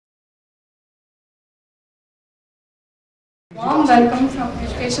Warm welcome from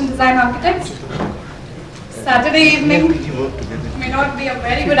Education Design Architects. Saturday evening may not be a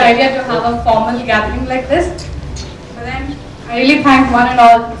very good idea to have a formal gathering like this, but then I really thank one and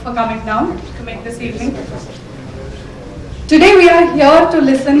all for coming down to make this evening. Today we are here to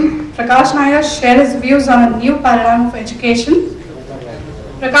listen Prakash Nair share his views on a new paradigm of education.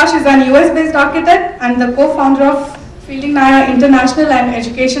 Prakash is an US-based architect and the co-founder of Fielding Nair International and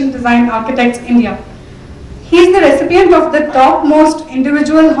Education Design Architects India. He is the recipient of the topmost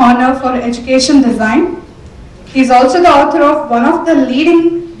individual honor for education design. He is also the author of one of the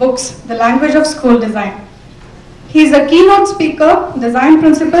leading books, The Language of School Design. He is a keynote speaker, design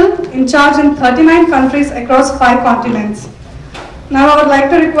principal, in charge in 39 countries across 5 continents. Now I would like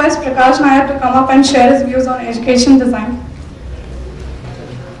to request Prakash Nair to come up and share his views on education design.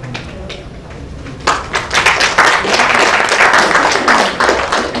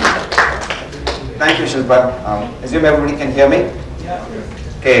 Thank you, Shilpa. Assume everybody can hear me? Yeah.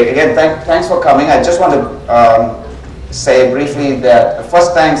 Okay, again, thanks for coming. I just want to say briefly that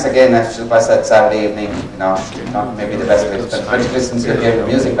first thanks again, as Shilpa said, Saturday evening, not maybe the best place, but particularly since you're hearing the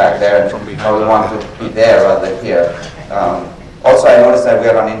music back there, and I would want to be there rather than here. Also, I noticed that we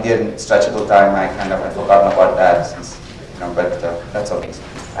are on Indian stretchable time. I kind of had forgotten about that, since, but that's okay.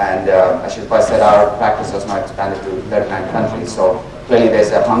 And as Shilpa said, our practice has now expanded to 39 countries, so clearly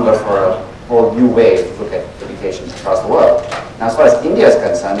there's a hunger for a whole new way to look at education across the world. Now, as far as India is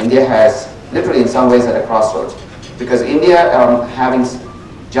concerned, India has literally in some ways at a crossroads, because India, having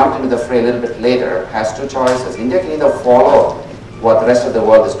jumped into the fray a little bit later, has two choices. India can either follow what the rest of the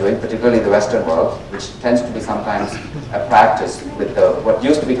world is doing, particularly the Western world, which tends to be sometimes a practice with what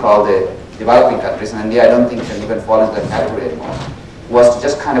used to be called the developing countries, and India I don't think can even fall into that category anymore, was to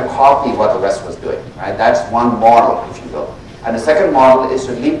just kind of copy what the West was doing. Right? That's one model, if you will. And the second model is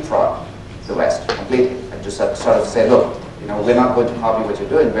to leapfrog the West completely and just sort of say, look, we're not going to copy what you're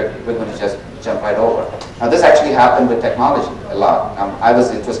doing, we're going to just jump right over. Now this actually happened with technology a lot.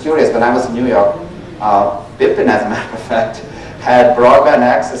 It was curious, when I was in New York, Bipin, as a matter of fact, had broadband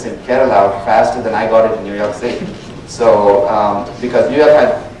access in Kerala faster than I got it in New York City. So, because New York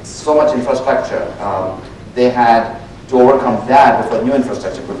had so much infrastructure, they had to overcome that before new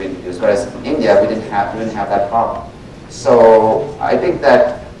infrastructure could be introduced, whereas in India, we didn't have that problem. So, I think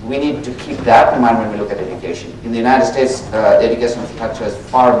that we need to keep that in mind when we look at education. In the United States, the education infrastructure is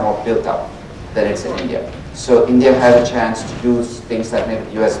far more built up than it's in India. So India has a chance to do things that maybe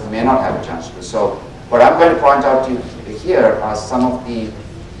the US may not have a chance to do. So what I'm going to point out to you here are some of the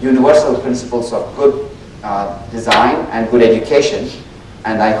universal principles of good design and good education.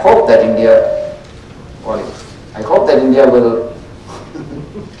 And I hope that India will,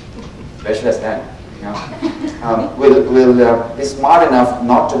 where should I stand? Will be smart enough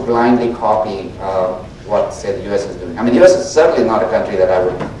not to blindly copy what, say, the US is doing. I mean, the US is certainly not a country that I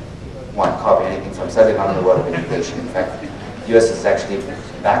would want to copy anything from, certainly not in the world of education. In fact, the US is actually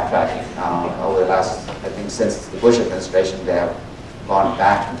backtracking over the last, I think, since the Bush administration, they have gone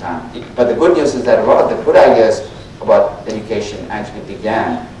back in time. But the good news is that a lot of the good ideas about education actually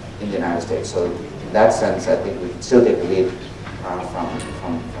began in the United States. So in that sense, I think we can still take the lead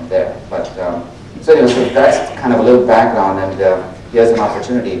from there. But so anyway, so that's kind of a little background, and here's an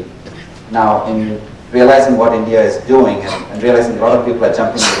opportunity. Now, in realizing what India is doing, and realizing a lot of people are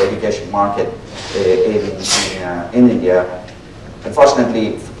jumping into the education market in India,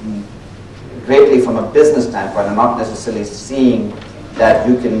 unfortunately, greatly from a business standpoint, and not necessarily seeing that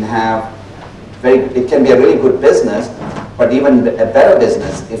you can have it can be a really good business, but even a better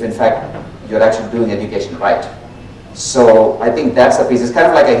business if in fact you're actually doing education right. So I think that's the piece. It's kind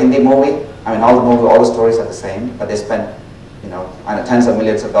of like a Hindi movie. I mean, all the stories are the same, but they spend, tens of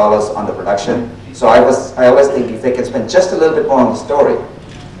millions of dollars on the production. So I always think if they can spend just a little bit more on the story,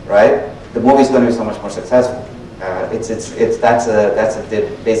 right, the movie's going to be so much more successful. That's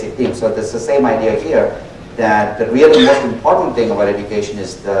the basic theme. So it's the same idea here, that the really most important thing about education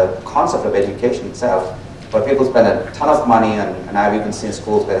is the concept of education itself. But people spend a ton of money, and I've even seen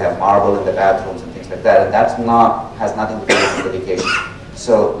schools that have marble in the bathrooms and things like that, and has nothing to do with education.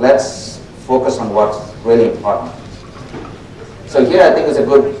 So let's focus on what's really important. So here I think is a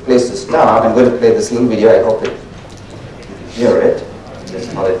good place to start. I'm going to play this little video. I hope that you can hear it.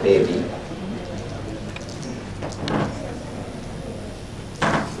 Let's call it Baby.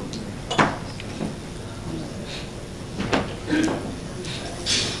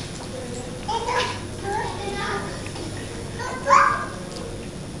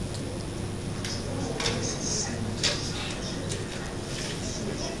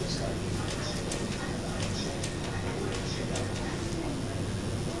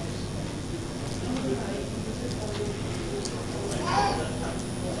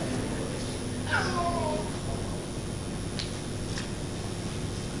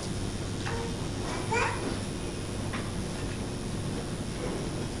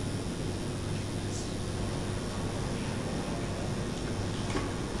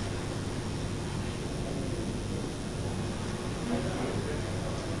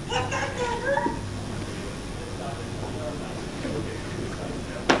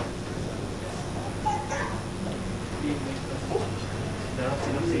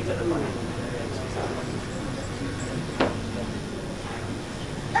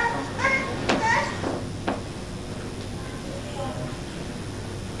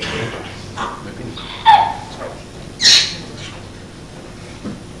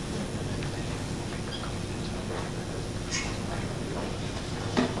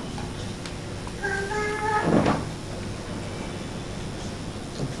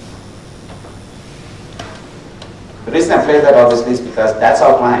 The reason I play that obviously is because that's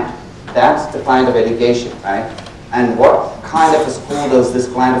our client. That's the client of education, right? And what kind of a school does this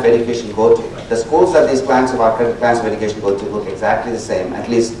client of education go to? The schools that these clients of our clients of education go to look exactly the same, at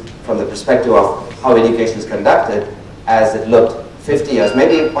least from the perspective of how education is conducted, as it looked 50 years,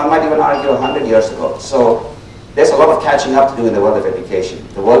 maybe one might even argue 100 years ago. So there's a lot of catching up to do in the world of education.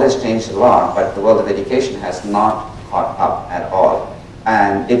 The world has changed a lot, but the world of education has not caught up at all.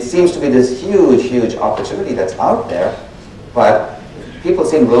 And it seems to be this huge, huge opportunity that's out there, but people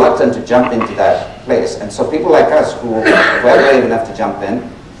seem reluctant to jump into that place. And so people like us who were brave enough to jump in,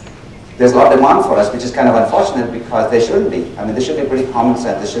 there's a lot of demand for us, which is kind of unfortunate because there shouldn't be. I mean, this should be pretty common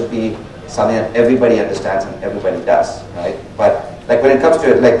sense. This should be something that everybody understands and everybody does, right? But like when it comes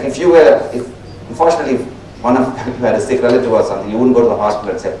to it, like if unfortunately, one of you had a sick relative or something, you wouldn't go to the hospital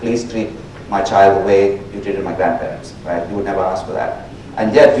and say, please treat my child the way you treated my grandparents, right? You would never ask for that.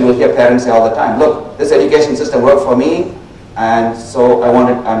 And yet you will hear parents say all the time, look, this education system worked for me, and so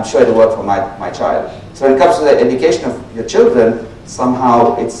I'm sure it'll work for my child. So when it comes to the education of your children,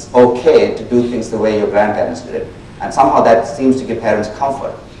 somehow it's okay to do things the way your grandparents did it. And somehow that seems to give parents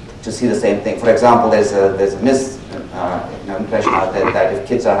comfort to see the same thing. For example, there's a impression out there that if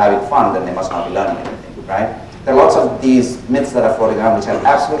kids are having fun, then they must not be learning anything, right? There are lots of these myths that are floating around which have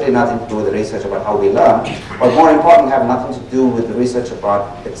absolutely nothing to do with the research about how we learn, but more importantly have nothing to do with the research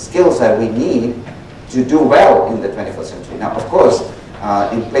about the skills that we need to do well in the 21st century. Now, of course,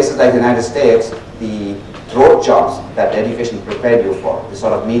 in places like the United States, the rote jobs that education prepared you for, the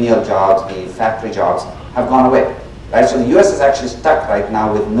sort of menial jobs, the factory jobs, have gone away. Right? So the US is actually stuck right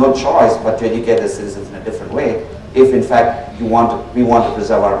now with no choice but to educate the citizens in a different way if, in fact, we want to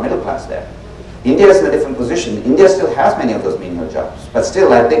preserve our middle class there. India is in a different position. India still has many of those menial jobs. But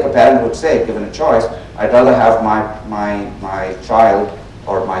still, I think a parent would say, given a choice, I'd rather have my child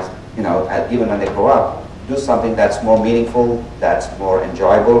or even when they grow up, do something that's more meaningful, that's more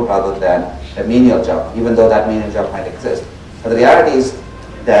enjoyable, rather than a menial job, even though that menial job might exist. But the reality is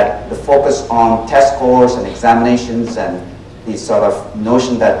that the focus on test scores and examinations and the sort of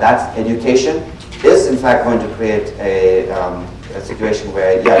notion that that's education is in fact going to create a situation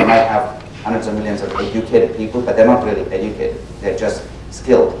where, yeah, you might have hundreds of millions of educated people, but they're not really educated. They're just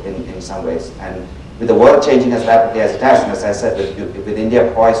skilled in some ways. And with the world changing as rapidly as it has, and as I said, with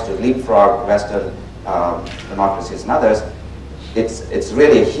India poised to leapfrog Western democracies and others, it's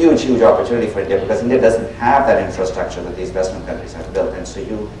really a huge, huge opportunity for India because India doesn't have that infrastructure that these Western countries have built. And so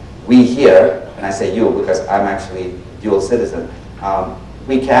we here, and I say you because I'm actually dual citizen,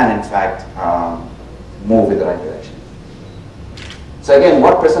 we can in fact move in the right direction. So again,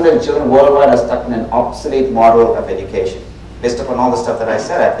 what percentage of children worldwide are stuck in an obsolete model of education? Based upon all the stuff that I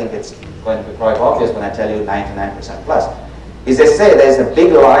said, I think it's going to be quite obvious when I tell you 99% plus. Is they say there's a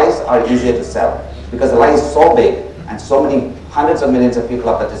big lies are easier to sell because the lie is so big and so many hundreds of millions of people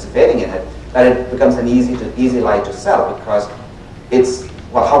are participating in it that it becomes an easy lie to sell because it's,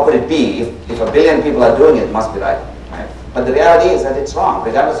 well, how could it be? If a billion people are doing it, it must be right. But the reality is that it's wrong.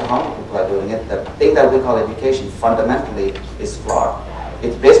 Regardless of how many people are doing it, the thing that we call education fundamentally is flawed.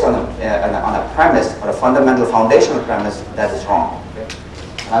 It's based on a premise, or a fundamental foundational premise that is wrong. Okay?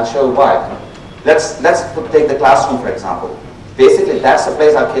 And I'll show you why. Let's take the classroom, for example. Basically, that's the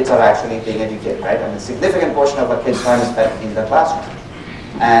place our kids are actually being educated, right? I mean, a significant portion of our kids' time is spent in the classroom.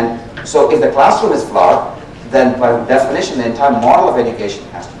 And so if the classroom is flawed, then by definition, the entire model of education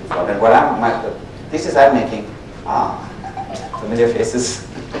has to be flawed. And what the thesis I'm making, familiar faces.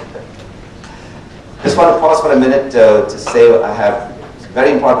 Just want to pause for a minute to say I have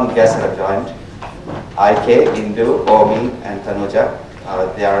very important guests that have joined. IK, Indu, Omi, and Tanuja.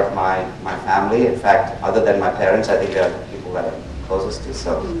 They are my family. In fact, other than my parents, I think they are the people that I'm closest to.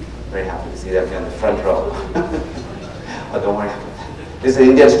 So very happy to see them here in the front row. Oh, don't worry about that. This is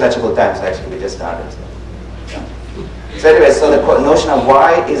Indian stretchable times. Actually, we just started. So anyway, so the notion of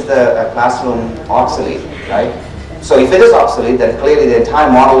why is the classroom obsolete, right? So if it is obsolete, then clearly the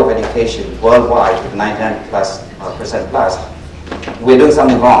entire model of education worldwide, with 99% plus, we're doing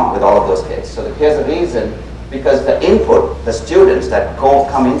something wrong with all of those kids. So here's the reason, because the input, the students that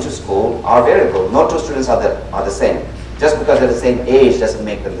come into school are variable. No two students are the same. Just because they're the same age doesn't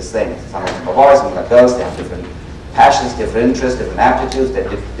make them the same. Some of them are boys, some of them are girls, they have different passions, different interests, different aptitudes, they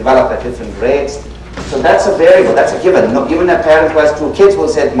develop at different rates. So that's a variable, that's a given. No, even a parent who has 2 kids will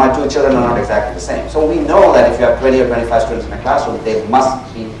say, my 2 children are not exactly the same. So we know that if you have 20 or 25 students in a classroom, they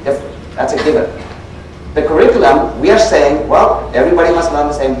must be different. That's a given. The curriculum, we are saying, well, everybody must learn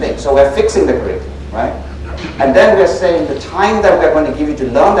the same thing. So we're fixing the curriculum, right? And then we're saying the time that we're going to give you to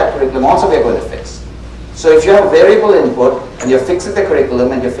learn that curriculum also we're going to fix. So if you have variable input and you're fixing the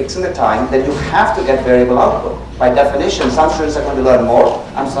curriculum and you're fixing the time, then you have to get variable output. By definition, some students are going to learn more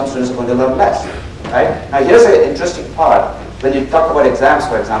and some students are going to learn less. Right? Now here's an interesting part. When you talk about exams,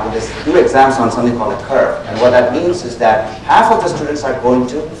 for example, there's 2 exams on something called a curve. And what that means is that half of the students are going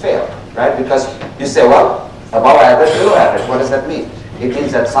to fail. Right? Because you say, well, above average, below average. What does that mean? It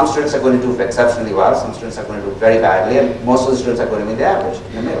means that some students are going to do exceptionally well, some students are going to do very badly, and most of the students are going to be in the average,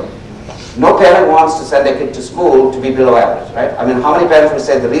 in the middle. No parent wants to send their kid to school to be below average, right? I mean, how many parents would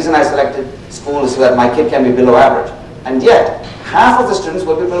say, the reason I selected school is so that my kid can be below average? And yet, half of the students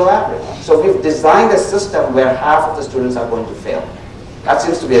will be below average. So we've designed a system where half of the students are going to fail. That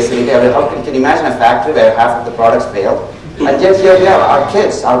seems to be a silly idea. How can you imagine a factory where half of the products fail? And yet here we are, our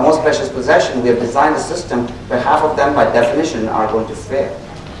kids, our most precious possession, we have designed a system where half of them, by definition, are going to fail.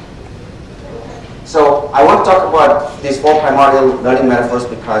 So I want to talk about these 4 primordial learning metaphors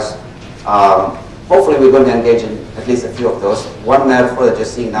because hopefully we're going to engage in at least a few of those. One metaphor that you're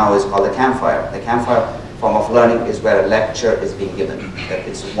seeing now is called the campfire. The campfire form of learning is where a lecture is being given, that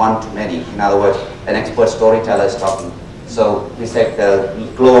it's one to many. In other words, an expert storyteller is talking. So we say the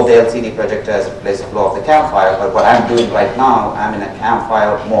glow of the LCD projector has replaced the glow of the campfire, but what I'm doing right now, I'm in a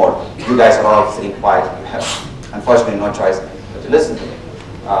campfire mode. You guys are all sitting quiet. You have, unfortunately, no choice but to listen to me.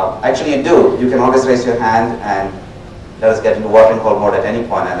 Actually, you do. You can always raise your hand and let us get into watering hole mode at any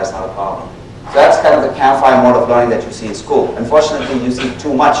point, and that's not a problem. So that's kind of the campfire mode of learning that you see in school. Unfortunately, you see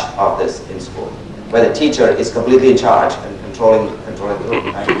too much of this in school, where the teacher is completely in charge and controlling the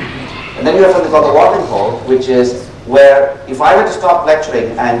group. Right? And then you have something called the watering hole, which is where if I were to stop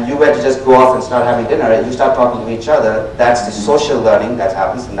lecturing and you were to just go off and start having dinner and you start talking to each other, that's the social learning that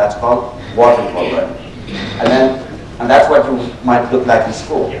happens, and that's called watering hole learning. And that's what you might look like in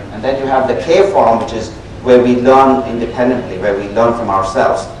school. And then you have the cave form, which is where we learn independently, where we learn from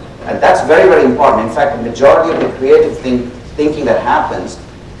ourselves. And that's very, very important. In fact, the majority of the creative thinking that happens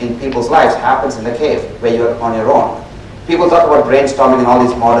in people's lives happens in the cave, where you're on your own. People talk about brainstorming and all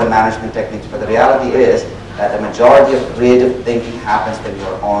these modern management techniques, but the reality is that the majority of creative thinking happens when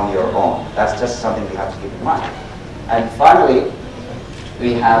you're on your own. That's just something we have to keep in mind. And finally,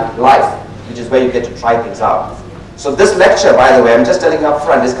 we have life, which is where you get to try things out. So this lecture, by the way, I'm just telling you up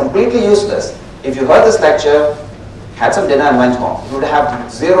front, is completely useless. If you heard this lecture, had some dinner and went home, it would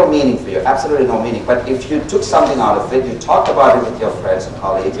have 0 meaning for you, absolutely no meaning. But if you took something out of it, you talked about it with your friends and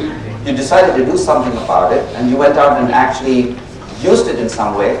colleagues, you decided to do something about it, and you went out and actually used it in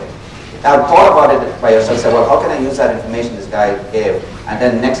some way, now thought about it by yourself, said, well, how can I use that information this guy gave? And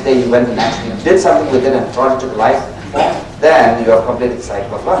then next day you went and actually did something with it and brought it to life, then you have completed the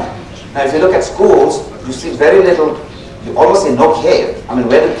cycle of learning. Now if you look at schools, you see very little, you almost see no cave. I mean,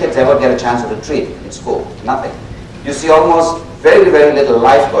 where do kids ever get a chance to retreat in school? Nothing. You see almost very, very little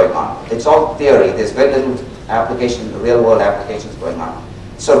life going on. It's all theory. There's very little application, real world applications going on.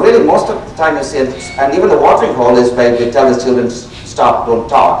 So really most of the time you see it, and even the watering hole is where you tell the children, stop, don't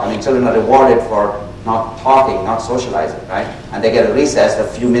talk. I mean, children are rewarded for not talking, not socializing, right? And they get a recess,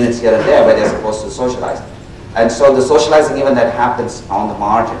 a few minutes here and there where they're supposed to socialize. And so the socializing even that happens on the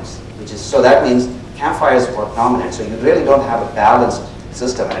margins, which is, so that means campfires were dominant. So you really don't have a balanced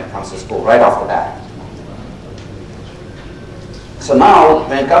system when it comes to school, right off the bat. So now,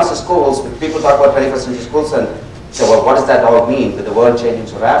 when it comes to schools, when people talk about 21st century schools and say, well, what does that all mean with the world changing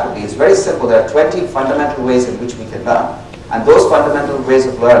so rapidly? It's very simple. There are 20 fundamental ways in which we can learn. And those fundamental ways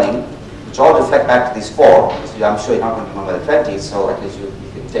of learning, which all reflect back to these 4, so I'm sure you're not going to remember the 20, so at least you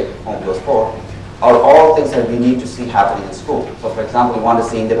can take home those 4, are all things that we need to see happening in school. So for example, you want to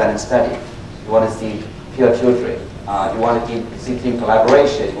see independent study, you want to see peer tutoring, you want to see team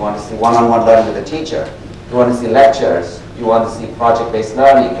collaboration, you want to see one-on-one learning with a teacher, you want to see lectures, you want to see project-based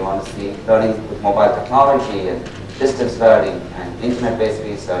learning, you want to see learning with mobile technology and distance learning and internet-based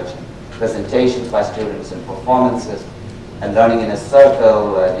research, and presentations by students and performances, and learning in a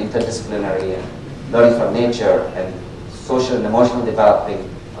circle, and interdisciplinary, and learning from nature, and social and emotional developing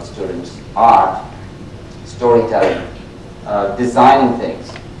of students, art, storytelling, designing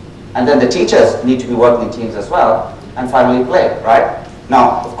things. And then the teachers need to be working in teams as well, and finally play, right?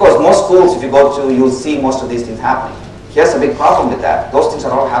 Now, of course, most schools, if you go to, you'll see most of these things happening. Here's a big problem with that. Those things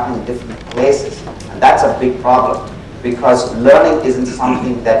are all happening in different places, and that's a big problem. because learning isn't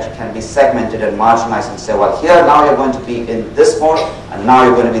something that can be segmented and marginalized and say, well, here now you're going to be in this mode, and now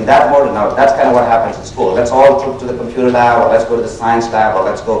you're going to be in that mode, and now that's kind of what happens in school. Let's all go to the computer lab, or let's go to the science lab, or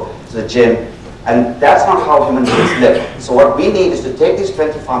let's go to the gym. And that's not how human beings live. So what we need is to take these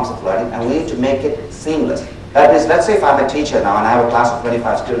 20 forms of learning and we need to make it seamless. That means, let's say if I'm a teacher now and I have a class of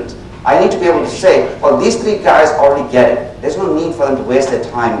 25 students, I need to be able to say, well, these 3 guys already get it. There's no need for them to waste their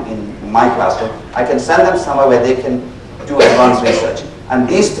time in my classroom. I can send them somewhere where they can do advanced research. And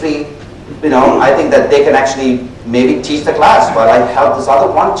these 3, I think that they can actually maybe teach the class while I help this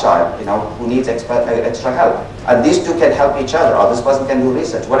other one child, who needs extra help. And these 2 can help each other, or this person can do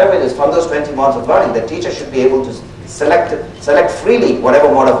research. Whatever it is, from those 20 modes of learning, the teacher should be able to select freely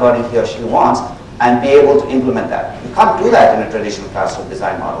whatever mode of learning he or she wants and be able to implement that. You can't do that in a traditional classroom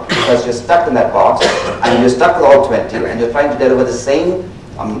design model because you're stuck in that box and you're stuck with all 20 and you're trying to deliver the same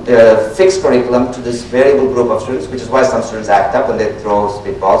fixed curriculum to this variable group of students, which is why some students act up and they throw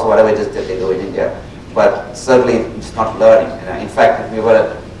spitballs or whatever it is that they do in India. But certainly it's not learning. In fact, if we were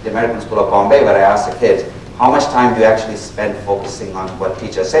at the American School of Bombay, where I asked the kids, how much time do you actually spend focusing on what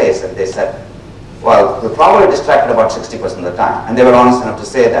teacher says? And they said, well, we're probably distracted about 60% of the time. And they were honest enough to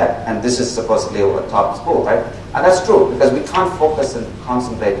say that. And this is supposedly a top school, right? And that's true, because we can't focus and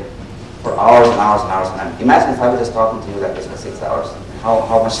concentrate for hours and hours and hours. And imagine if I was just talking to you like this for 6 hours.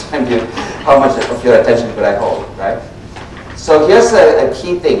 How much time how much of your attention could I hold, right? So here's a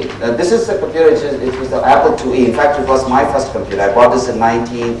key thing. This is a computer, it was the Apple IIe. In fact, it was my first computer. I bought this in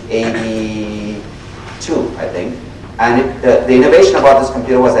 1982, I think. And the innovation about this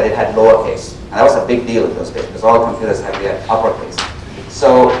computer was that it had lowercase. And that was a big deal in those days, because all computers had uppercase.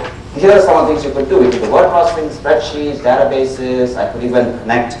 So here are some of the things you could do. We could do word processing, spreadsheets, databases. I could even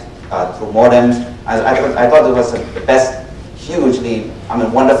connect through modems. I thought it was the best, hugely,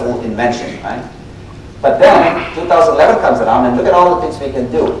 wonderful invention, right? But then 2011 comes around and look at all the things we can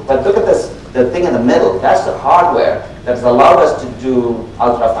do. But look at this, the thing in the middle. That's the hardware that has allowed us to do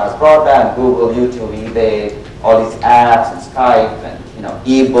ultra-fast broadband, Google, YouTube, eBay, all these apps and Skype and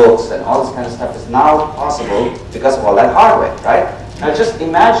e-books and all this kind of stuff is now possible because of all that hardware, right? Now just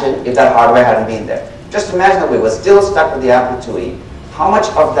imagine if that hardware hadn't been there. Just imagine that we were still stuck with the Apple IIe. How much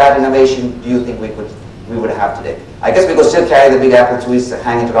of that innovation do you think we would have today? I guess we could still carry the big Apple IIes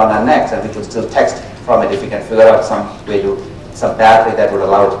hanging around our necks and we could still text from it if we can figure out some way to, some battery that would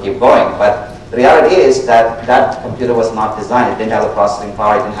allow it to keep going. But the reality is that that computer was not designed. It didn't have the processing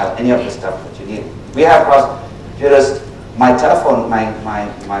power. It didn't have any of the stuff that you need. We have computers. My telephone,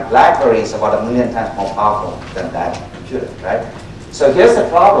 my BlackBerry is about 1 million times more powerful than that computer, right? So here's the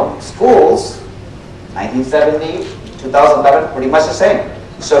problem. Schools, 1970, 2011, pretty much the same.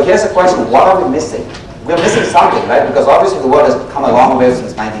 So here's the question, what are we missing? We're missing something, right? Because obviously the world has come a long way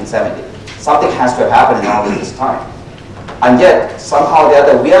since 1970. Something has to have happened in all of this time. And yet, somehow or the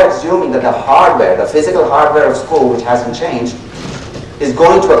other, we are assuming that the hardware, the physical hardware of school, which hasn't changed, is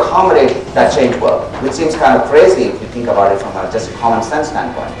going to accommodate that changed world, which seems kind of crazy if you think about it from just a common sense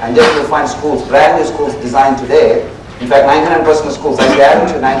standpoint. And yet you'll find schools, brand new schools designed today. In fact, 99% of schools, I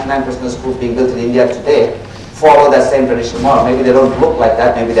guarantee 99% of schools being built in India today follow that same traditional model. Maybe they don't look like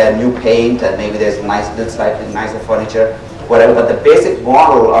that, maybe they have new paint, and maybe there's slightly nicer furniture, whatever, but the basic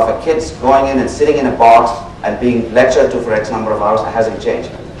model of a kid's going in and sitting in a box and being lectured to for X number of hours hasn't changed.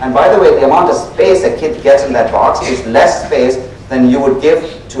 And by the way, the amount of space a kid gets in that box is less space than you would give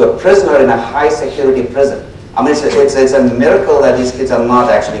to a prisoner in a high security prison. I mean, it's a miracle that these kids are not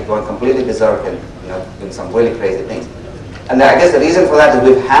actually going completely berserk and doing some really crazy things. And I guess the reason for that is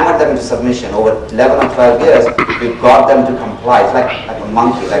we've hammered them into submission. Over 11 or 12 years, we've got them to comply. It's like a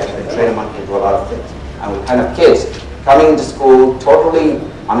monkey, like you can train a monkey to do a lot of things. And we kind of kids coming into school totally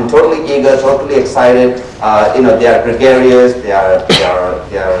eager, totally excited. They are gregarious, they are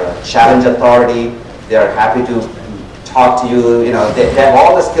challenge authority, they are happy to talk to you. They have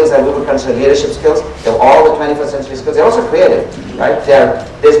all the skills that we would consider leadership skills. They have all the 21st century skills. They're also creative, right?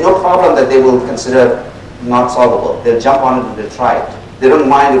 There's no problem that they will consider not solvable. They'll jump on it and they'll try it. They don't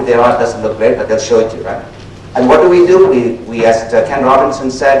mind if their art doesn't look great, but they'll show it to you, right? And what do? We as Ken Robinson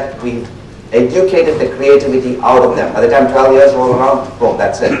said, we educated the creativity out of them. By the time 12 years roll around, boom,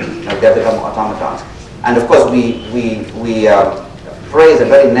 that's it. They become automatons. And of course, we praise a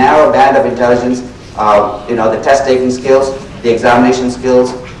very narrow band of intelligence. The test-taking skills, the examination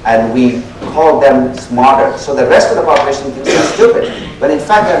skills, and we call them smarter. So the rest of the population thinks they're stupid, but in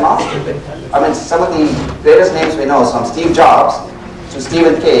fact they're not stupid. I mean, some of the greatest names we know, from Steve Jobs to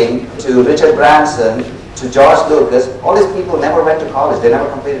Stephen King to Richard Branson to George Lucas, all these people never went to college. They never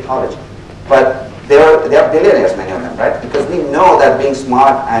completed college, but they are billionaires, many of them, right? Because we know that being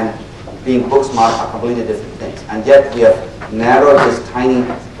smart and being book smart are completely different things. And yet we have narrowed this tiny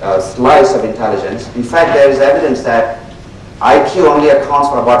slice of intelligence. In fact, there is evidence that IQ only accounts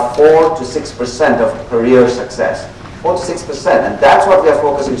for about 4 to 6% of career success. 4 to 6%, and that's what we are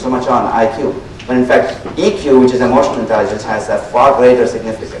focusing so much on, IQ. But in fact, EQ, which is emotional intelligence, has a far greater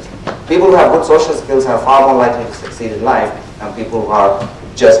significance. People who have good social skills are far more likely to succeed in life than people who are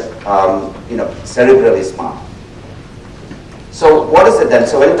just, cerebrally smart. So what is it then?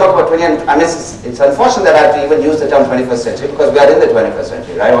 So when you talk about 20th, I mean, it's unfortunate that I have to even use the term 21st century because we are in the 21st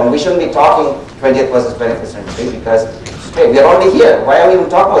century, right? I mean, we shouldn't be talking 20th versus 21st century because, hey, we are already here. Why are we even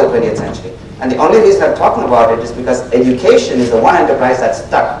talking about the 20th century? And the only reason I'm talking about it is because education is the one enterprise that's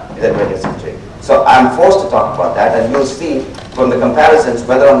stuck in the 20th century. So I'm forced to talk about that, and you'll see from the comparisons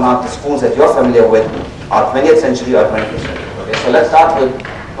whether or not the schools that you're familiar with are 20th century or 21st century. Okay, so let's start with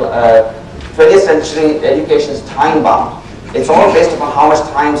 20th century education is time bound. It's all based upon how much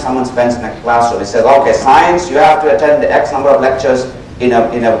time someone spends in a classroom. It says, okay, science, you have to attend X number of lectures in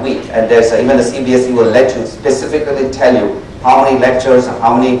a week, and there's even the CBSE will let you specifically tell you how many lectures and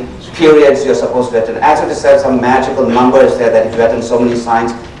how many periods you're supposed to attend. As if to say some magical numbers there that if you attend so many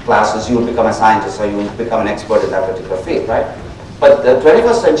science classes, you will become a scientist or you will become an expert in that particular field, right? But the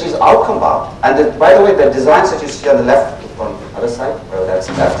 21st century is outcome bound. And by the way, the designs that you see on the left, on the other side, where that's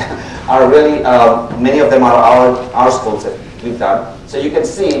left, are really, many of them are our schools that we've done. So you can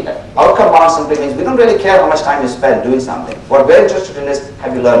see, outcome bound simply means we don't really care how much time you spend doing something. What we're interested in is,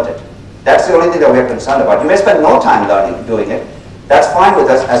 have you learned it? That's the only thing that we're concerned about. You may spend no time doing it. That's fine with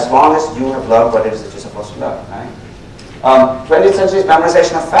us as long as you have learned what it is that you're supposed to learn, right? 20th century is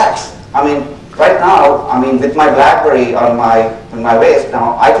memorization of facts. I mean, right now, with my BlackBerry on my waist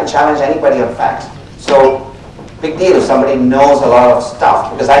now, I can challenge anybody on facts. So, big deal if somebody knows a lot of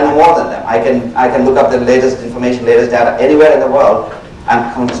stuff, because I know more than them. I can look up the latest information, latest data anywhere in the world.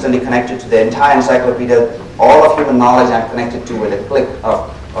 I'm constantly connected to the entire encyclopedia, all of human knowledge I'm connected to with a click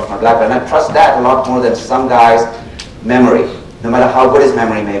of my BlackBerry. And I trust that a lot more than some guy's memory, no matter how good his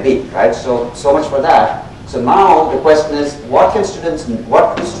memory may be, right? So much for that. So now the question is, what do students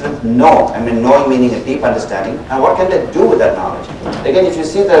know? I mean, knowing meaning a deep understanding, and what can they do with that knowledge? Again, if you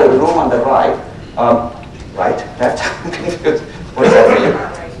see the room on the right, left, what is that for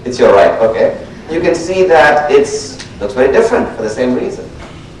you? It's your right, okay. You can see that it looks very different for the same reason.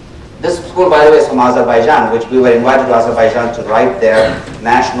 This school, by the way, is from Azerbaijan, which we were invited to Azerbaijan to write their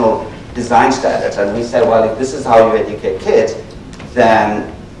national design standards, and we said, well, if this is how you educate kids,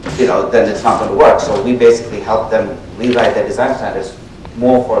 then it's not going to work. So we basically help them rewrite their design standards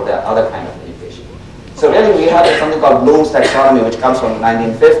more for the other kind of education. So really we have something called Bloom's taxonomy, which comes from the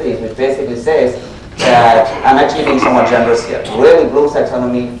 1950s, which basically says that, I'm actually being somewhat generous here, really Bloom's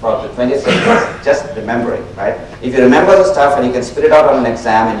taxonomy for the 20th century is just remembering, right? If you remember the stuff and you can spit it out on an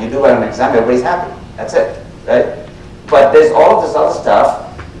exam and you do well on an exam, everybody's happy. That's it, right? But there's all of this other stuff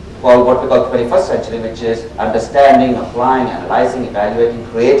called what we call 21st century, which is understanding, applying, analyzing, evaluating,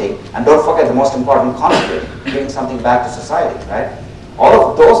 creating, and don't forget the most important, contributing, giving something back to society, right?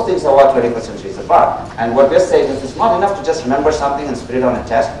 All of those things are what 21st century is about. And what we're saying is it's not enough to just remember something and spit it on a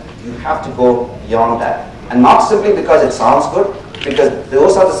test. You have to go beyond that. And not simply because it sounds good, because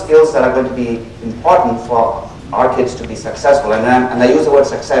those are the skills that are going to be important for our kids to be successful. And I use the word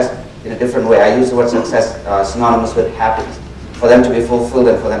success in a different way. I use the word success synonymous with happiness. For them to be fulfilled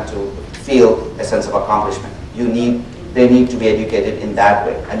and for them to feel a sense of accomplishment. They need to be educated in that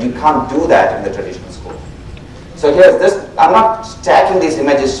way. And you can't do that in the traditional school. So here's this, I'm not stacking these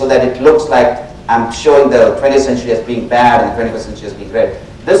images so that it looks like I'm showing the 20th century as being bad and the 21st century as being great.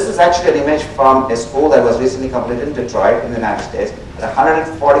 This is actually an image from a school that was recently completed in Detroit in the United States at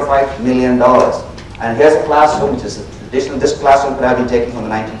 $145 million. And here's a classroom, which is traditional. This classroom could have been taken from the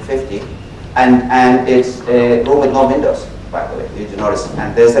 1950s. And it's a room with no windows, by the way, did you notice?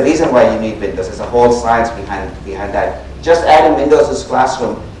 And there's a reason why you need windows. There's a whole science behind that. Just adding windows to this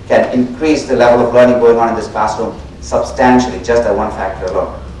classroom can increase the level of learning going on in this classroom substantially, just that one factor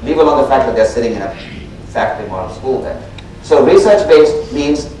alone. Leave alone the fact that they're sitting in a factory model school there. So research-based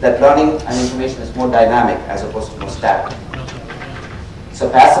means that learning and information is more dynamic as opposed to more static. So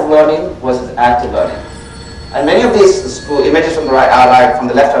passive learning versus active learning. And many of these school images from the right, from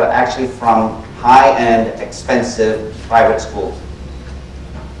the left are actually from high-end, expensive private schools.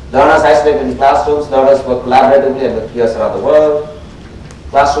 Learners isolated in classrooms, learners work collaboratively and with peers around the world.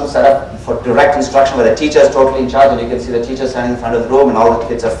 Classrooms set up for direct instruction where the teacher is totally in charge, and you can see the teacher standing in front of the room and all the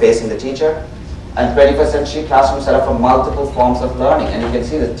kids are facing the teacher. And 21st century classrooms set up for multiple forms of learning, and you can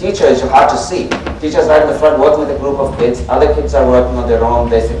see the teacher is hard to see. Teacher's right in the front working with a group of kids, other kids are working on their own.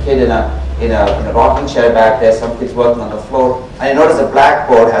 There's a kid in a rocking chair back there, some kids working on the floor, And you notice the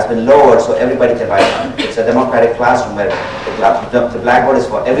blackboard has been lowered so everybody can write on it. It's a democratic classroom where the blackboard is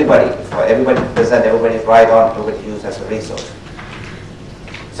for everybody to present, everybody to write on, everybody to use as a resource.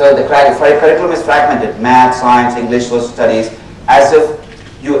 So the curriculum is fragmented: math, science, English, social studies, as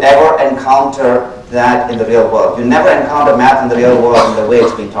if you ever encounter that in the real world. You never encounter math in the real world in the way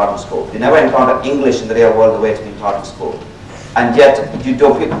it's being taught in school. You never encounter English in the real world the way it's being taught in school. And yet, you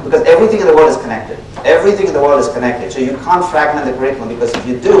don't, because everything in the world is connected. Everything in the world is connected. So you can't fragment the curriculum, because if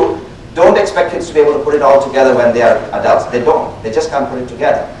you do, don't expect kids to be able to put it all together when they are adults. They don't. They just can't put it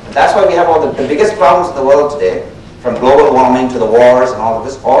together. And that's why we have all the biggest problems in the world today, from global warming to the wars and all of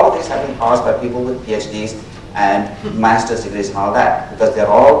this. All of these have been caused by people with PhDs and master's degrees and all that, because they're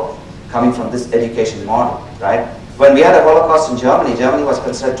all coming from this education model, right? When we had the Holocaust in Germany, Germany was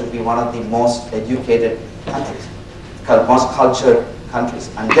considered to be one of the most educated countries, most cultured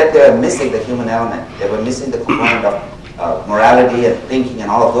countries, and yet they were missing the human element. They were missing the component of morality and thinking and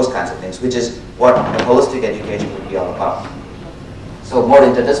all of those kinds of things, which is what a holistic education would be all about. So more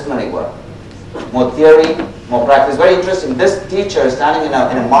interdisciplinary work, more theory, more practice. Very interesting. This teacher is standing in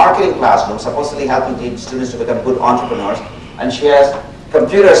a marketing classroom, supposedly helping students to become good entrepreneurs, and she has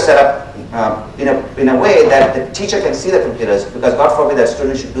computers set up in a way that the teacher can see the computers, because God forbid that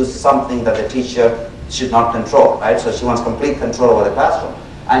students should do something that the teacher should not control, right? So she wants complete control over the classroom.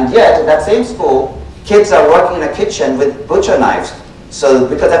 And yet, in that same school, kids are working in a kitchen with butcher knives. So,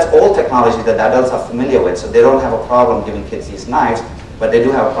 because that's old technology that the adults are familiar with, so they don't have a problem giving kids these knives, but they do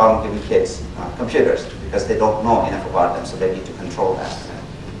have a problem giving kids computers, because they don't know enough about them, so they need to control that.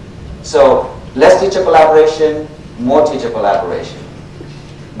 So, less teacher collaboration, more teacher collaboration.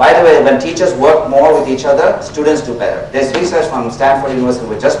 By the way, when teachers work more with each other, students do better. There's research from Stanford University,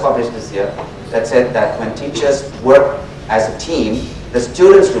 we just published this year, that said that when teachers work as a team, the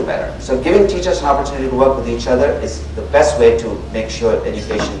students do better. So giving teachers an opportunity to work with each other is the best way to make sure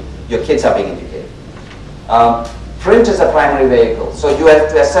your kids are being educated. Print is a primary vehicle. So you have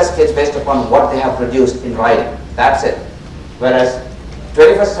to assess kids based upon what they have produced in writing. That's it. Whereas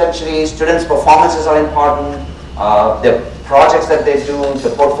 21st century, students' performances are important, the projects that they do,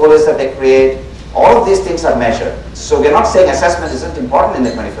 the portfolios that they create, all of these things are measured. So we're not saying assessment isn't important in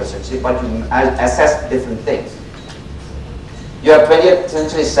the 21st century, but you assess different things. You have 20th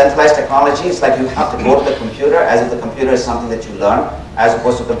century centralized technology. It's like you have to go to the computer as if the computer is something that you learn, as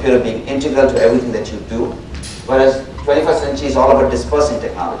opposed to the computer being integral to everything that you do. Whereas 21st century is all about dispersing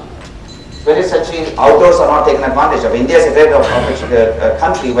technology. 20th century, outdoors are not taken advantage of. India is a great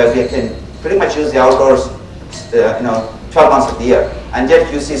country where we can pretty much use the outdoors 12 months of the year. And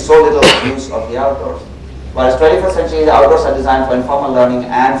yet you see so little use of the outdoors. Whereas 21st century, the outdoors are designed for informal learning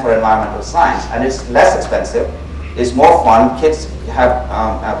and for environmental science. And it's less expensive, it's more fun, kids have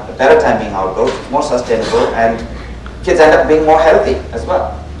a better time being outdoors, it's more sustainable, and kids end up being more healthy as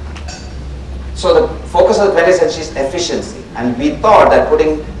well. So the focus of the 20th century is efficiency. And we thought that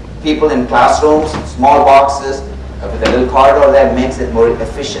putting people in classrooms, small boxes, with a little corridor there makes it more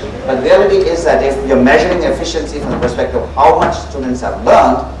efficient. But the reality is that if you're measuring efficiency from the perspective of how much students have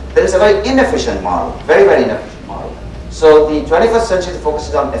learned, then it's a very inefficient model, very, very inefficient model. So the 21st century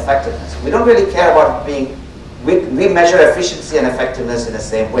focuses on effectiveness. We don't really care about being, we measure efficiency and effectiveness in the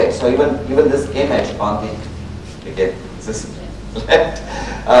same way. So even this image on the, again, this left,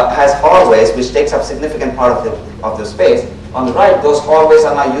 has hallways which takes up significant part of the space. On the right, those hallways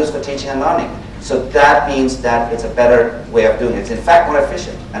are now used for teaching and learning. So that means that it's a better way of doing it. It's in fact more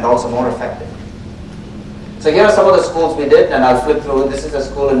efficient and also more effective. So here are some of the schools we did, and I'll flip through. This is a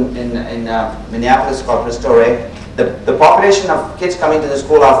school in Minneapolis called Restore. The population of kids coming to the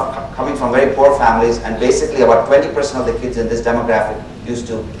school are coming from very poor families, and basically about 20% of the kids in this demographic used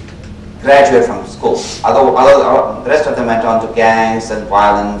to graduate from school. The rest of them went on to gangs and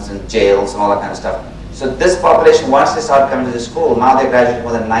violence and jails and all that kind of stuff. So this population, once they start coming to the school, now they graduate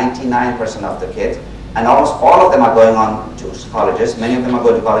more than 99% of the kids, and almost all of them are going on to colleges. Many of them are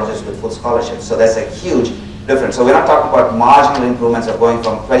going to colleges with full scholarships. So that's a huge difference. So we're not talking about marginal improvements of going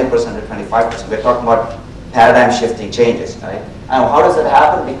from 20% to 25%. We're talking about paradigm shifting changes, right? And how does that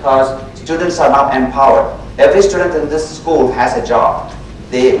happen? Because students are now empowered. Every student in this school has a job.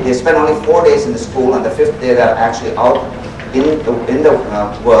 They spend only 4 days in the school, and the 5th day they're actually out in the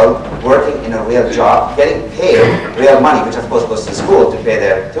world, working in a real job, getting paid real money, which of course goes to school to pay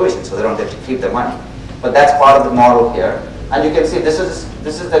their tuition, so they don't get to keep their money. But that's part of the model here. And you can see this is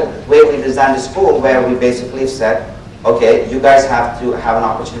the way we designed the school, where we basically said, okay, you guys have to have an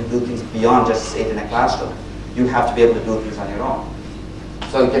opportunity to do things beyond just sit in a classroom. You have to be able to do things on your own.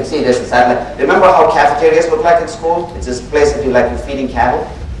 So you can see this is satellite. Remember how cafeterias look like in school? It's this place that you're feeding cattle.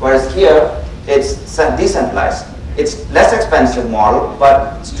 Whereas here, it's decentralized. It's less expensive model,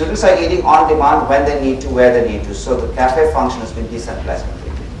 but students are eating on demand when they need to, where they need to. So the cafe function has been decentralized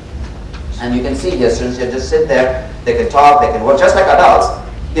completely. And you can see here, students here just sit there, they can talk, they can work, just like adults.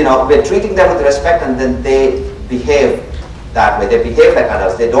 You know, we're treating them with respect, and then they behave that way. They behave like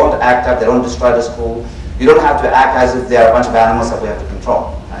adults. They don't act up, they don't destroy the school. You don't have to act as if they are a bunch of animals that we have to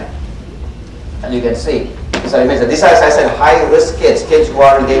control, right? And you can see, these are images. These are, as I said, high-risk kids, kids who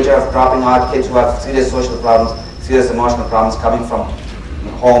are in danger of dropping out, kids who have serious social problems, serious emotional problems coming from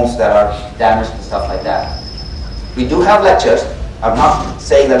homes that are damaged and stuff like that. We do have lectures. I'm not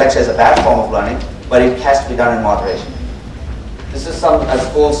saying the lecture is a bad form of learning, but it has to be done in moderation. This is some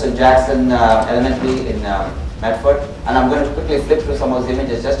schools in Jackson Elementary in Medford, and I'm going to quickly flip through some of those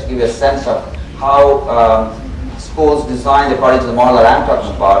images just to give you a sense of how schools designed according to the model that I'm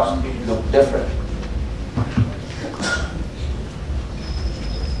talking about look different.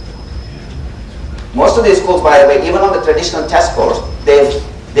 Most of these schools, by the way, even on the traditional test scores, they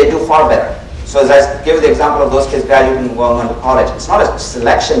do far better. So as I give you the example of those kids graduating and going on to college, it's not a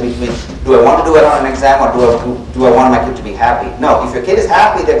selection between do I want to do it on an exam or do I want my kid to be happy. No, if your kid is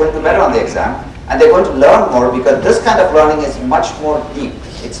happy, they're going to do better on the exam, and they're going to learn more because this kind of learning is much more deep.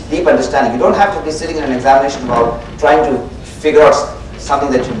 It's deep understanding. You don't have to be sitting in an examination hall trying to figure out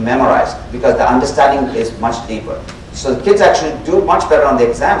something that you memorized, because the understanding is much deeper. So the kids actually do much better on the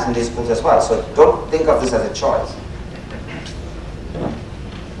exams in these schools as well. So don't think of this as a choice.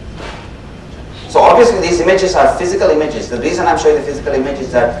 So obviously these images are physical images. The reason I'm showing the physical images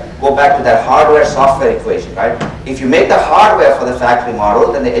is that go back to that hardware-software equation, right? If you make the hardware for the factory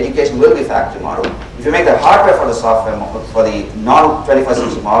model, then the education will be factory model. If you make the hardware for the software model, for the non-21st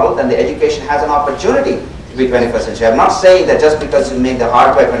century model, then the education has an opportunity to be 21st century. I'm not saying that just because you make the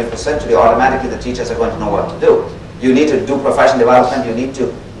hardware 21st century, automatically the teachers are going to know what to do. You need to do professional development, you need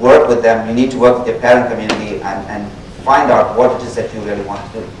to work with them, you need to work with your parent community and find out what it is that you really want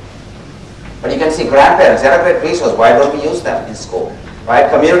to do. But you can see grandparents, they're a great resource. Why don't we use them in school? Right?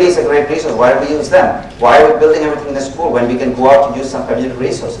 Community is a great resource. Why don't we use them? Why are we building everything in the school when we can go out and use some community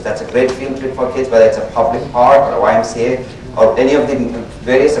resources? That's a great field trip for kids, whether it's a public park or a YMCA or any of the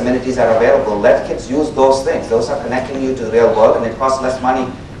various amenities that are available. Let kids use those things. Those are connecting you to the real world, and it costs less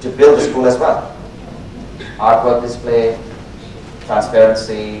money to build the school as well. Artwork display,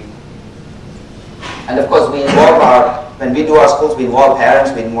 transparency, and of course we involve when we do our schools, we involve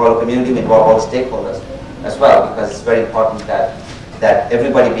parents, we involve the community, we involve all the stakeholders as well, because it's very important that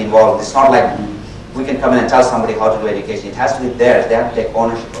everybody be involved. It's not like we can come in and tell somebody how to do education. It has to be theirs. They have to take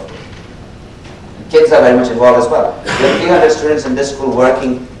ownership of it. And kids are very much involved as well. We have 300 students in this school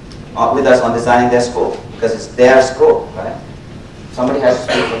working with us on designing their school, because it's their school, right? Somebody has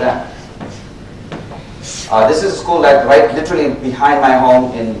to speak for them. This is a school that right literally behind my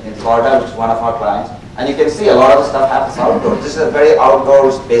home in Florida, which is one of our clients. And you can see a lot of the stuff happens outdoors. This is a very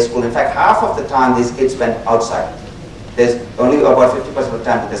outdoors-based school. In fact, half of the time these kids spend outside. There's only about 50% of the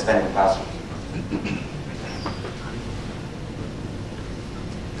time that they spend in the classroom.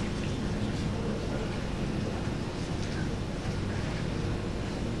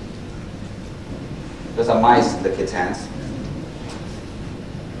 There's a mice in the kids' hands.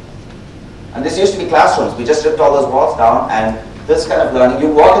 And this used to be classrooms. We just ripped all those walls down, and this kind of learning,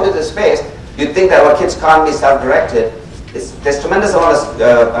 you walk into this space, you'd think that our kids can't be self-directed. There's tremendous amount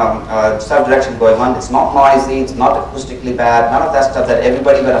of self-direction going on. It's not noisy, it's not acoustically bad, none of that stuff that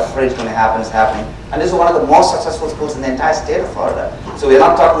everybody got afraid is going to happen is happening. And this is one of the most successful schools in the entire state of Florida. So we're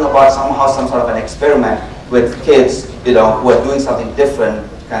not talking about somehow some sort of an experiment with kids, you know, who are doing something different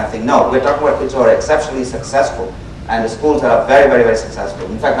kind of thing. No, we're talking about kids who are exceptionally successful. And the schools are very, very, very successful.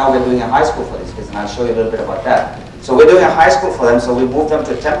 In fact, now we're doing a high school for these kids, and I'll show you a little bit about that. So we're doing a high school for them, so we moved them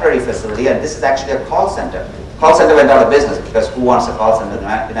to a temporary facility, and this is actually a call center. Call center went out of business because who wants a call center in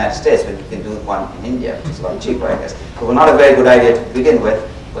the United States when you can do one in India, which is a lot cheaper, I guess. So we're not a very good idea to begin with,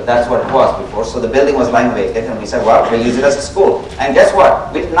 but that's what it was before. So the building was lying vacant, and we said, well, we'll use it as a school. And guess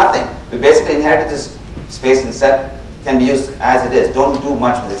what? We did nothing. We basically inherited this space and said, can be used as it is. Don't do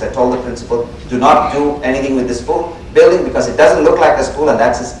much with this. I told the principal, do not do anything with this school building because it doesn't look like a school, and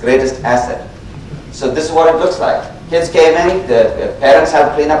that's its greatest asset. So this is what it looks like. Kids came in, the parents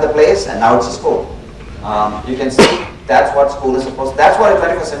helped clean up the place, and now it's a school. You can see that's what school is supposed to, that's what a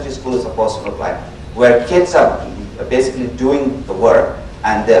 21st century school is supposed to look like, where kids are basically doing the work,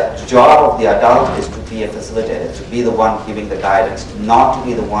 and the job of the adult is to be a facilitator, to be the one giving the guidance, not to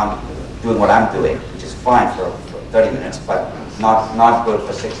be the one doing what I'm doing, which is fine for 30 minutes, but not good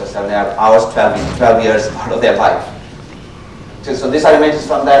for 6 or 7 hours, 12 years out of their life. So these are images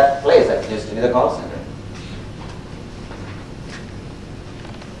from that place that used to be the call center.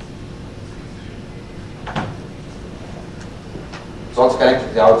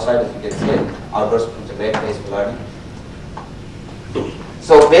 the outside, if you can see it. Outdoor rooms are a great place for learning.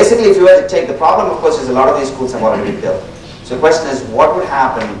 So basically, if you were to take the problem, of course, is a lot of these schools have already been built. So the question is, what would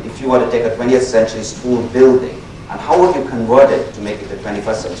happen if you were to take a 20th century school building, and how would you convert it to make it the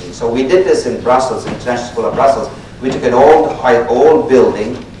 21st century? So we did this in Brussels, International School of Brussels. We took an old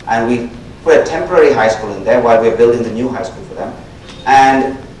building, and we put a temporary high school in there while we were building the new high school for them.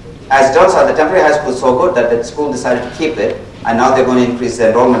 And as it turns out, the temporary high school is so good that the school decided to keep it, and now they're going to increase the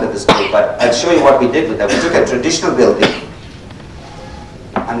enrollment of the school. But I'll show you what we did with that. We took a traditional building,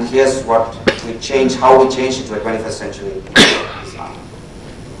 and here's what we changed, how we changed it to a 21st century design.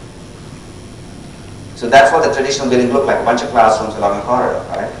 So that's what the traditional building looked like, a bunch of classrooms along a corridor,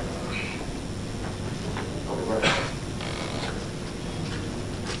 right?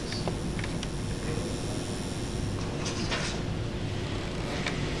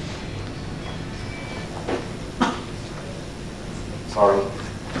 Sorry.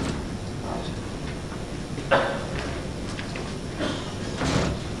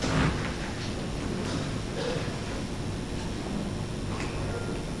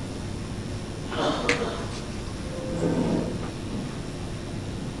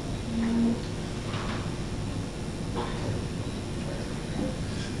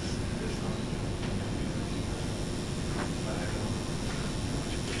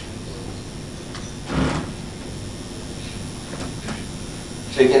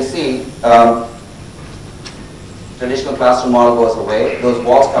 So you can see, traditional classroom model goes away, those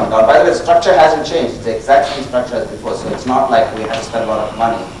walls come down. By the way, the structure hasn't changed. It's the exact same structure as before, so it's not like we had to spend a lot of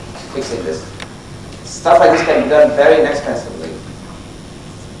money fixing this. Stuff like this can be done very inexpensively.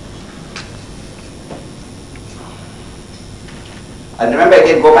 And remember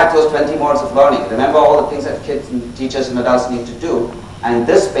again, go back to those 20 modes of learning. Remember all the things that kids and teachers and adults need to do. And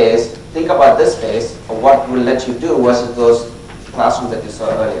this space, think about this space of what will let you do versus those classrooms that you saw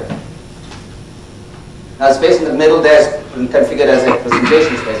earlier. Now the space in the middle there is configured as a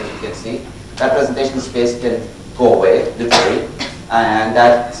presentation space, as you can see. That presentation space can go away, literally, and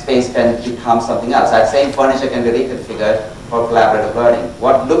that space can become something else. That same furniture can be reconfigured for collaborative learning.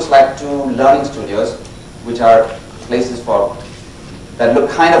 What looks like 2 learning studios, which are places for that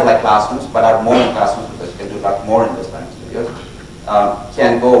look kind of like classrooms, but are more than classrooms because you can do a lot more in those learning studios,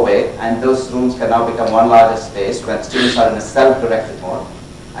 can go away, and those rooms can now become one larger space when students are in a self-directed mode,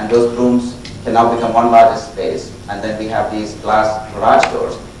 and those rooms can now become one larger space, and then we have these glass garage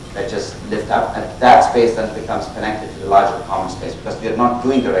doors that just lift up, and that space then becomes connected to the larger common space because we are not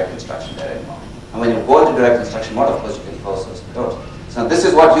doing direct instruction there anymore. And when you go into direct instruction mode, of course, you can close those doors. So this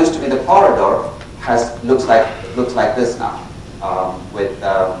is what used to be the corridor, looks like this now, with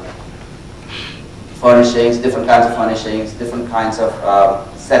furnishings, different kinds of furnishings, different kinds of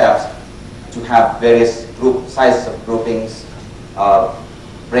setups to have various sizes of groupings,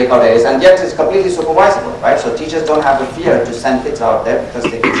 breakout areas, and yet it's completely supervisable, right? So teachers don't have the fear to send kids out there because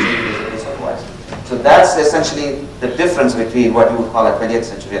they can see easily supervised. So that's essentially the difference between what you would call a 20th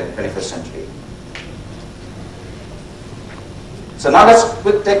century and 21st century. So now let's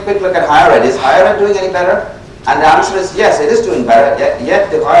take a quick look at higher ed. Is higher ed doing any better? And the answer is yes, it is doing better,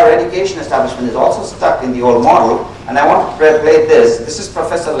 yet the higher education establishment is also stuck in the old model. And I want to play this. This is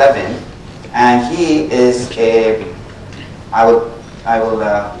Professor Levin, and he is I will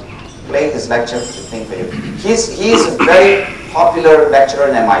play his lecture thing for you. He's a very popular lecturer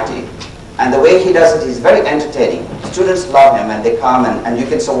in MIT, and the way he does it, he's very entertaining. Students love him, and they come, and you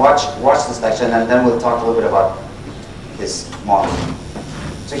can so watch this lecture, and then we'll talk a little bit about his model.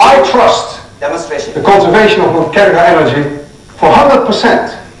 So I trust demonstration. The conservation of mechanical energy for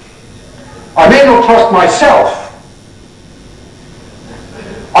 100%. I may not trust myself.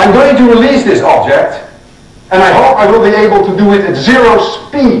 I'm going to release this object, and I hope I will be able to do it at 0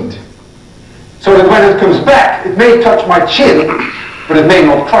 speed, so that when it comes back, it may touch my chin, but it may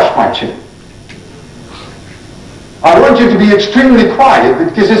not crush my chin. I want you to be extremely quiet,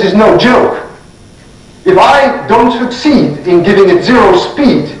 because this is no joke. If I don't succeed in giving it 0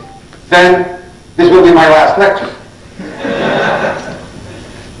 speed, then this will be my last lecture.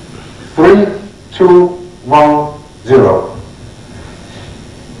 3, 2, 1, 0.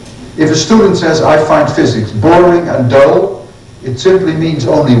 If a student says, I find physics boring and dull, it simply means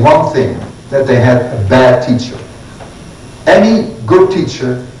only one thing, that they had a bad teacher. Any good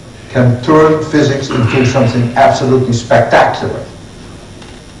teacher can turn physics into something absolutely spectacular.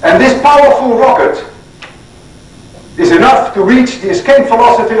 And this powerful rocket is enough to reach the escape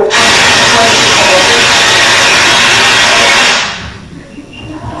velocity of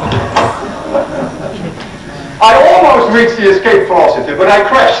I almost reached the escape velocity, but I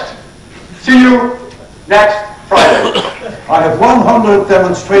crashed. See you next Friday. I have 100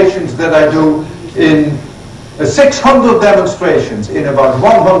 demonstrations that I do in 600 demonstrations in about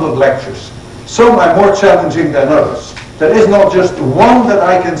 100 lectures. Some are more challenging than others. There is not just one that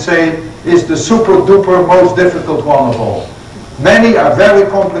I can say is the super duper most difficult one of all. Many are very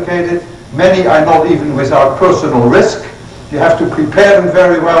complicated, many are not even without personal risk. You have to prepare them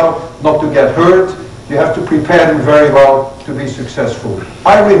very well not to get hurt. You have to prepare them very well to be successful.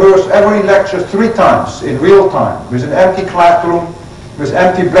 I rehearse every lecture 3 times in real time with an empty classroom, with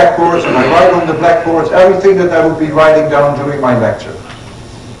empty blackboards, and I write on the blackboards everything that I would be writing down during my lecture.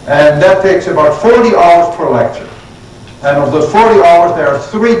 And that takes about 40 hours per lecture. And of those 40 hours, there are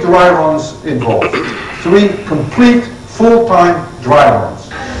 3 dry runs involved. 3 complete, full-time dry runs.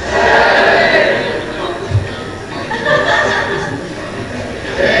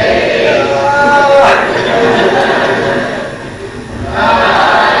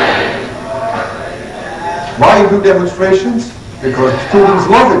 Why you do demonstrations? Because students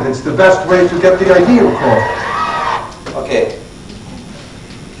love it. It's the best way to get the idea across. Okay.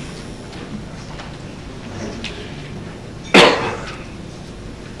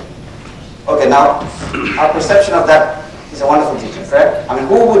 Okay, now, our perception of that, he's a wonderful teacher, correct? I mean,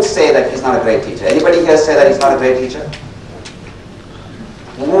 who would say that he's not a great teacher? Anybody here say that he's not a great teacher?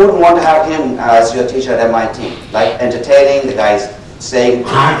 Who wouldn't want to have him as your teacher at MIT? Like entertaining, the guy's saying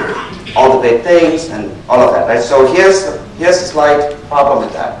all the great things and all of that, right? So here's a slight problem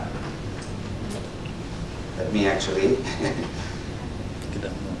with that. Let me actually...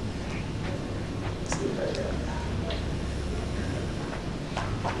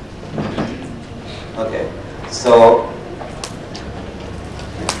 Okay, so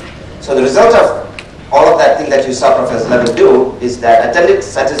the result of all of that thing that you saw Professor Levin do is that attended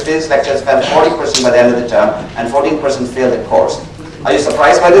such as physics lectures fell 40% by the end of the term and 14% failed the course. Are you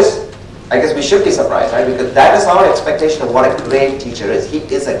surprised by this? I guess we should be surprised, right? Because that is our expectation of what a great teacher is. He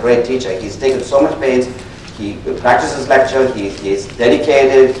is a great teacher. He's taken so much pains. He practices lecture. He is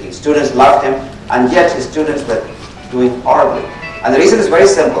dedicated. His students loved him. And yet his students were doing horribly. And the reason is very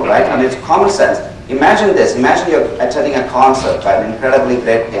simple, right? I mean, it's common sense. Imagine this. Imagine you're attending a concert by an incredibly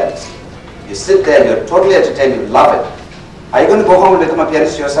great pianist. You sit there, you're totally entertained, you love it. Are you going to go home and become a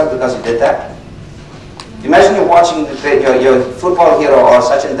pianist yourself because you did that? Imagine you're watching your football hero or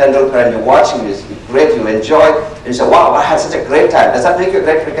Sachin Tendulkar and you're watching this, great, you enjoy, and you say, wow, I had such a great time. Does that make you a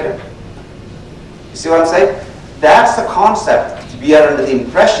great cricketer? You see what I'm saying? That's the concept. We are under the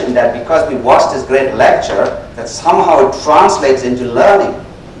impression that because we watched this great lecture, that somehow it translates into learning.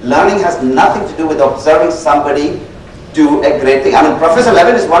 Learning has nothing to do with observing somebody do a great thing. I mean, Professor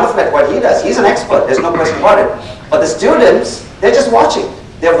Levin is wonderful at what he does. He's an expert. There's no question about it. But the students, they're just watching.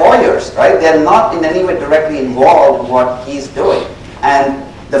 They're voyeurs, right? They're not in any way directly involved in what he's doing. And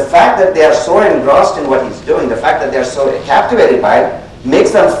the fact that they are so engrossed in what he's doing, the fact that they're so captivated by it,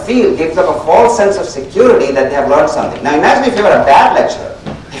 makes them feel, gives them a false sense of security that they have learned something. Now imagine if you were a bad lecturer.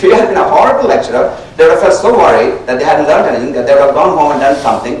 If you had been a horrible lecturer, they would have felt so worried that they hadn't learned anything, that they would have gone home and done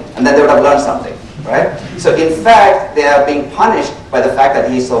something, and then they would have learned something, right? So in fact, they are being punished by the fact that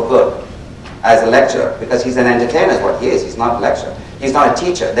he's so good as a lecturer, because he's an entertainer is what he is. He's not a lecturer. He's not a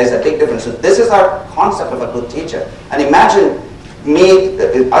teacher. There's a big difference. So this is our concept of a good teacher. And imagine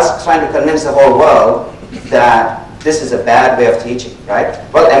us trying to convince the whole world that this is a bad way of teaching, right?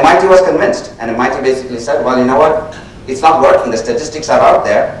 Well, MIT was convinced, and MIT basically said, well, you know what? It's not working. The statistics are out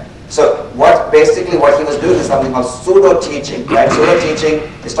there. So what he was doing is something called pseudo-teaching, right? Pseudo-teaching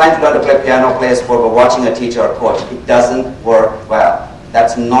is trying to learn to play piano, play a sport, but watching a teacher or coach. It doesn't work well.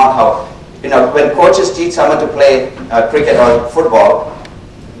 That's not how, when coaches teach someone to play cricket or football,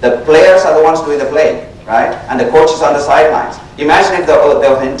 the players are the ones doing the playing, right? And the coach is on the sidelines. Imagine if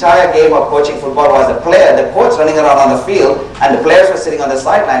the entire game of coaching football was the coach running around on the field, and the players were sitting on the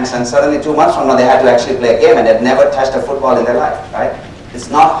sidelines, and suddenly 2 months from now they had to actually play a game, and they'd never touched a football in their life, right? It's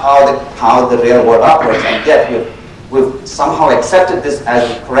not how the real world operates, and yet we've somehow accepted this as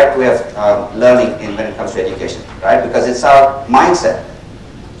the correct way of learning when it comes to education, right? Because it's our mindset.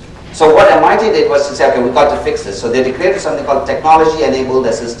 So what MIT did was to say, okay, we've got to fix this. So they created something called technology-enabled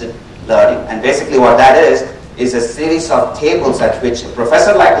assisted learning. And basically what that is a series of tables at which a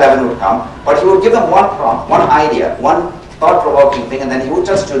professor like Levin would come, but he would give them one prompt, one idea, one thought-provoking thing, and then he would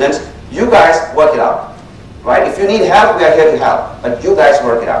tell students, you guys work it out, right? If you need help, we are here to help, but you guys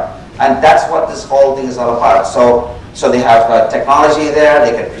work it out. And that's what this whole thing is all about. So they have technology there,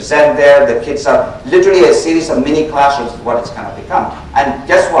 they can present there, the kids are literally a series of mini classrooms is what it's kind of become. And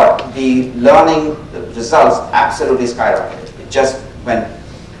guess what? The learning results absolutely skyrocketed. It just went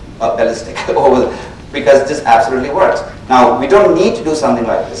ballistic because this absolutely works. Now, we don't need to do something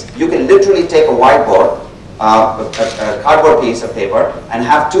like this. You can literally take a whiteboard, a cardboard piece of paper and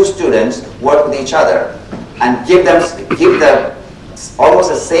have two students work with each other and give them almost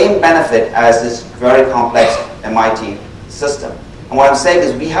the same benefit as this very complex MIT system. And what I'm saying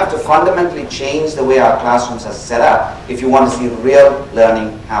is we have to fundamentally change the way our classrooms are set up if you want to see real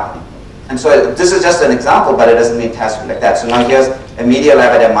learning happening. And so this is just an example, but it doesn't mean it has to be like that. So now here's a media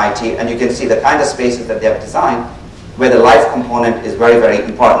lab at MIT, and you can see the kind of spaces that they have designed where the life component is very, very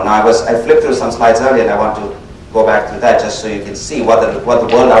important. Now I flipped through some slides earlier, and I want to go back to that just so you can see what the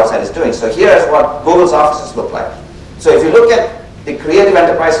world outside is doing. So here's what Google's offices look like. So if you look at the creative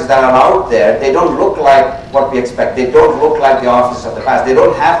enterprises that are out there, they don't look like what we expect. They don't look like the offices of the past. They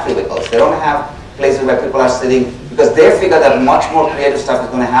don't have cubicles. They don't have places where people are sitting, because they figure that much more creative stuff is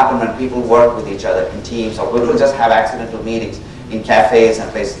going to happen when people work with each other in teams, or we'll just have accidental meetings in cafes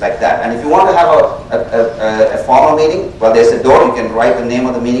and places like that. And if you want to have a formal meeting, well, there's a door. You can write the name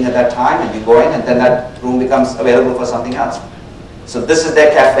of the meeting at that time, and you go in, and then that room becomes available for something else. So this is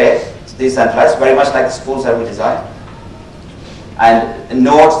their cafe. It's decentralized, very much like the schools that we design. And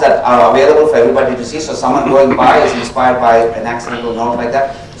notes that are available for everybody to see. So someone going by is inspired by an accidental note like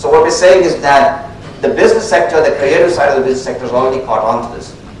that. So what we're saying is that the business sector, the creative side of the business sector, has already caught on to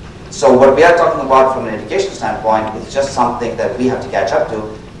this. So what we are talking about from an education standpoint is just something that we have to catch up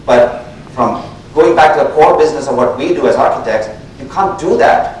to. But from going back to the core business of what we do as architects, you can't do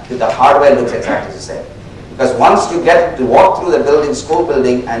that if the hardware looks exactly the same. Because once you get to walk through the building, school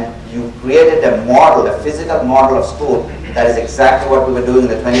building, and you created a model, a physical model of school, that is exactly what we were doing in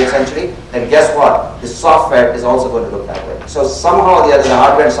the 20th century, then guess what? The software is also going to look that way. So somehow or the other, the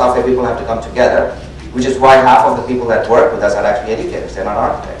hardware and software people have to come together, which is why half of the people that work with us are actually educators. They're not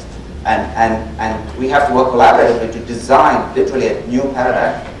architects. And we have to work collaboratively to design literally a new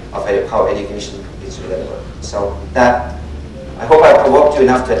paradigm of how education is delivered. So that, I hope I provoked you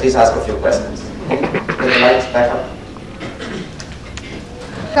enough to at least ask a few questions. Get the lights back up.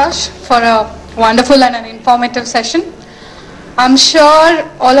 Prakash, for a wonderful and an informative session. I'm sure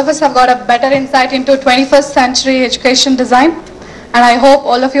all of us have got a better insight into 21st century education design, and I hope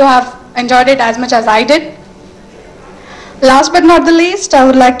all of you have enjoyed it as much as I did. Last but not the least, I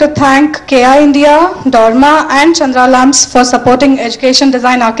would like to thank KI India, Dorma and Chandra Lamps for supporting education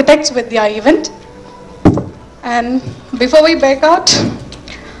design architects with their event. And before we break out,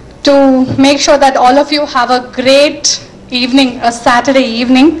 to make sure that all of you have a great evening, a Saturday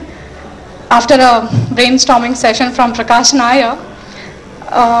evening, after a brainstorming session from Prakash and Nair,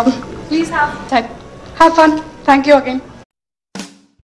 please have fun. Thank you again.